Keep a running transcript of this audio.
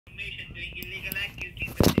doing illegal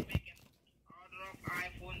activities, and they make an order of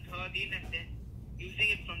iPhone 13 and then using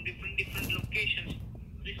it from different locations.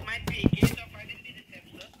 This might be a case of identity theft,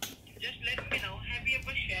 sir. Just let me know. Have you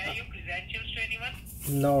ever shared your credentials to anyone?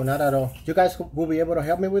 No, not at all. You guys will be able to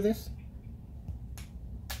help me with this?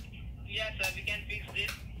 Yes, sir. We can fix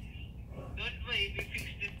this. Don't worry. We fix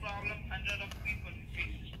this problem. Hundreds of people will fix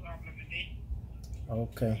this problem today.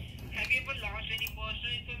 Okay. Have you ever lost any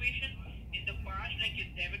personal information in the past, like your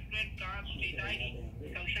debit credit card, state ID,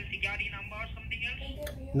 social security number, or something else?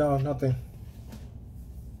 No, nothing.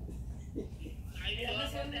 Are you sure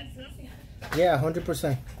about that, sir? Yeah, 100%.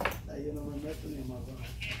 Okay. Have you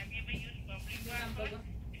ever used public Wi-Fi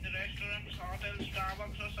in the restaurants, hotels,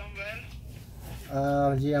 Starbucks, or somewhere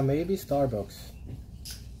else? Yeah, maybe Starbucks.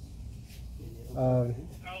 Oh.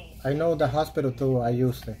 I know the hospital too, I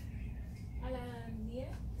used it.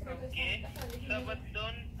 Okay. Sir, but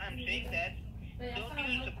I'm saying that, don't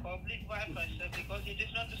use the public Wi-Fi, sir, because it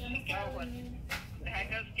is not the secure one. The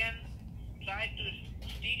hackers can try to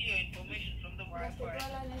steal your information from the Wi-Fi.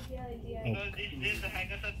 Because these days the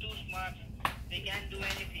hackers are too smart. They can do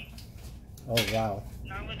anything. Oh, wow.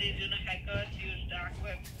 Nowadays, hackers use dark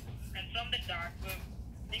web. And from the dark web,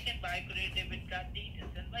 they can buy credit debit card details.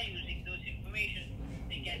 And by using those information,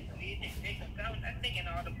 they can create a fake account and they can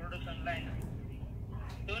order products online.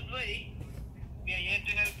 Don't worry. We are here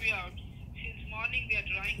to help you out. Since morning, we are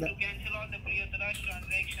trying to cancel all the pre-authorized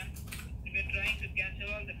transactions. We are trying to cancel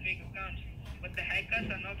all the fake accounts. But the hackers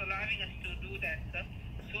are not allowing us to do that, sir.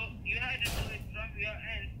 So you have to do it from your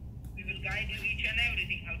end. We will guide you each and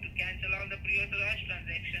everything, how to cancel all the pre-authorized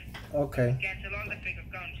transactions. Okay. Cancel all the fake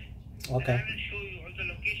accounts. Okay. And I will show you all the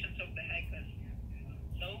locations of the hackers.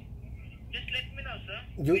 So, just let me know, sir.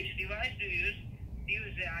 Which device do you use? Do you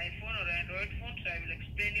use an iPhone or Android phone? So I will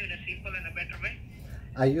explain you in a simple and a better way.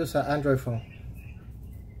 I use an Android phone.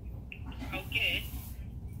 Okay.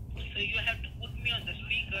 So you have to put me on the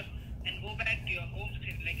speaker and go back to your home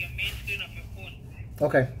screen, like your main screen of your phone.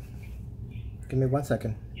 Okay. Give me 1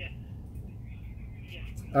 second. Yeah. Yeah.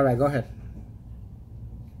 Alright, go ahead.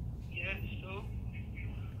 Yeah, so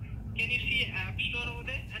can you see App Store over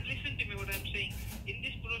there? And listen to me what I'm saying. In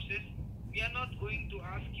this process, we are not going to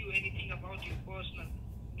ask you anything about your personal.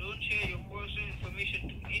 Don't share your personal information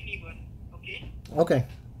to anyone, okay? Okay.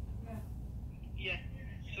 Yeah.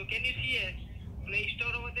 So can you see a Play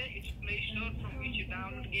Store over there? It's Play Store from which you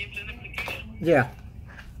download games and applications. Yeah.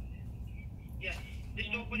 Yeah.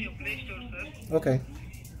 Just open your Play Store, sir. Okay.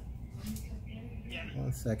 Yeah.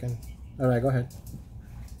 1 second. Alright, go ahead.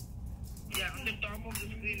 Yeah, on the top of the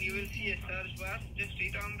screen you will see a search bar. Just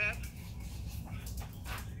hit on that.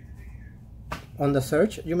 On the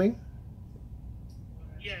search, you mean?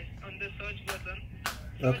 Yes, on the search button.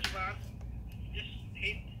 Okay. Search bar. Just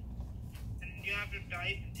hit and you have to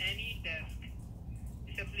type any desk.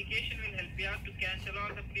 This application will help you out to cancel all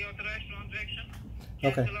the pre-authorized transactions.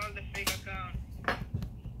 Cancel all the fake accounts.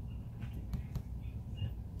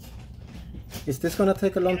 Is this gonna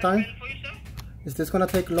take a long time? For you, sir? Is this gonna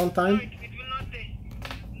take a long No, time? it will not take.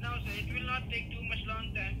 No, sir, it will not take too much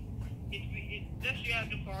long time. It just you have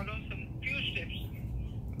to follow some few steps.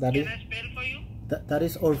 That Can is I spell for you? that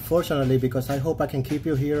is unfortunately, because I hope I can keep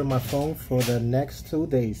you here on my phone for the next 2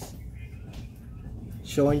 days,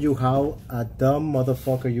 showing you how a dumb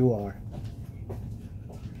motherfucker you are.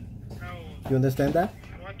 No. You understand that?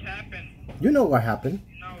 What happened? You know what happened.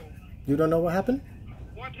 No. You don't know what happened?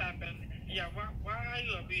 What happened? Yeah. Why are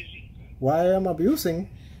you abusing? Why am I abusing?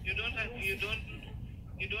 You don't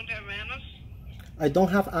have manners? I don't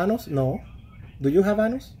have anus? No. Do you have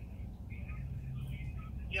anus?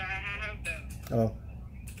 Yeah, I have that. Oh.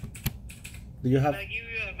 Do you have Should I give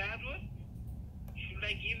you a bad one? Should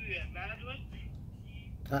I give you a bad one?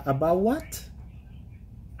 about what?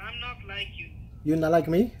 I'm not like you. You're not like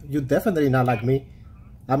me? You're definitely not like me.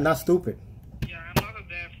 I'm not stupid. Yeah, I'm not a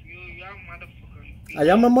deaf. You're a motherfucker. I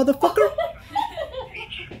am a motherfucker?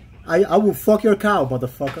 Bitch. I will fuck your cow,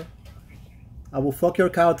 motherfucker. I will fuck your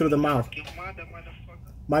cow through the mouth. Your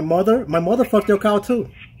motherfucker. My mother fucked your cow too.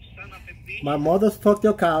 Son of a bitch. My mother fucked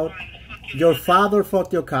your cow. Your father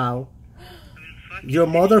fucked your cow. Your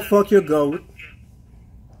mother fucked your goat.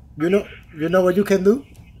 You know what you can do?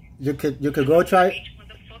 You could go try.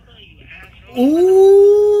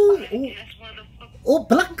 Ooh. Oh,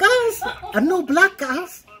 black guys. I know black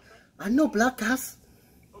guys. I know black guys.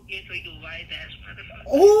 Okay, so you white ass motherfucker.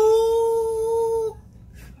 Oh,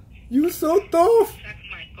 you so tough. Suck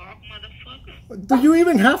my cock, motherfucker. Do you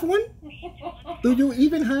even have one? Do you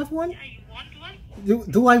even have one? Yeah, you want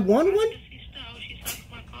one? Do I want one? Ask your sister how she sucks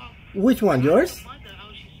my cock. Which one? Yours? Ask your mother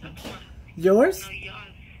how she sucks one. Yours? No, yours.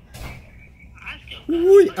 Ask your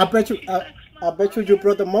Ooh, I bet you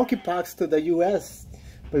brought the monkeypox to the U.S.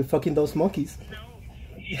 by fucking those monkeys. No.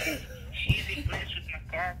 She's impressed with my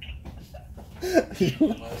cock.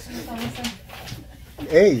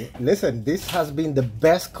 Hey, listen, this has been the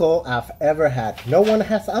best call I've ever had. No one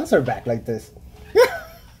has answered back like this.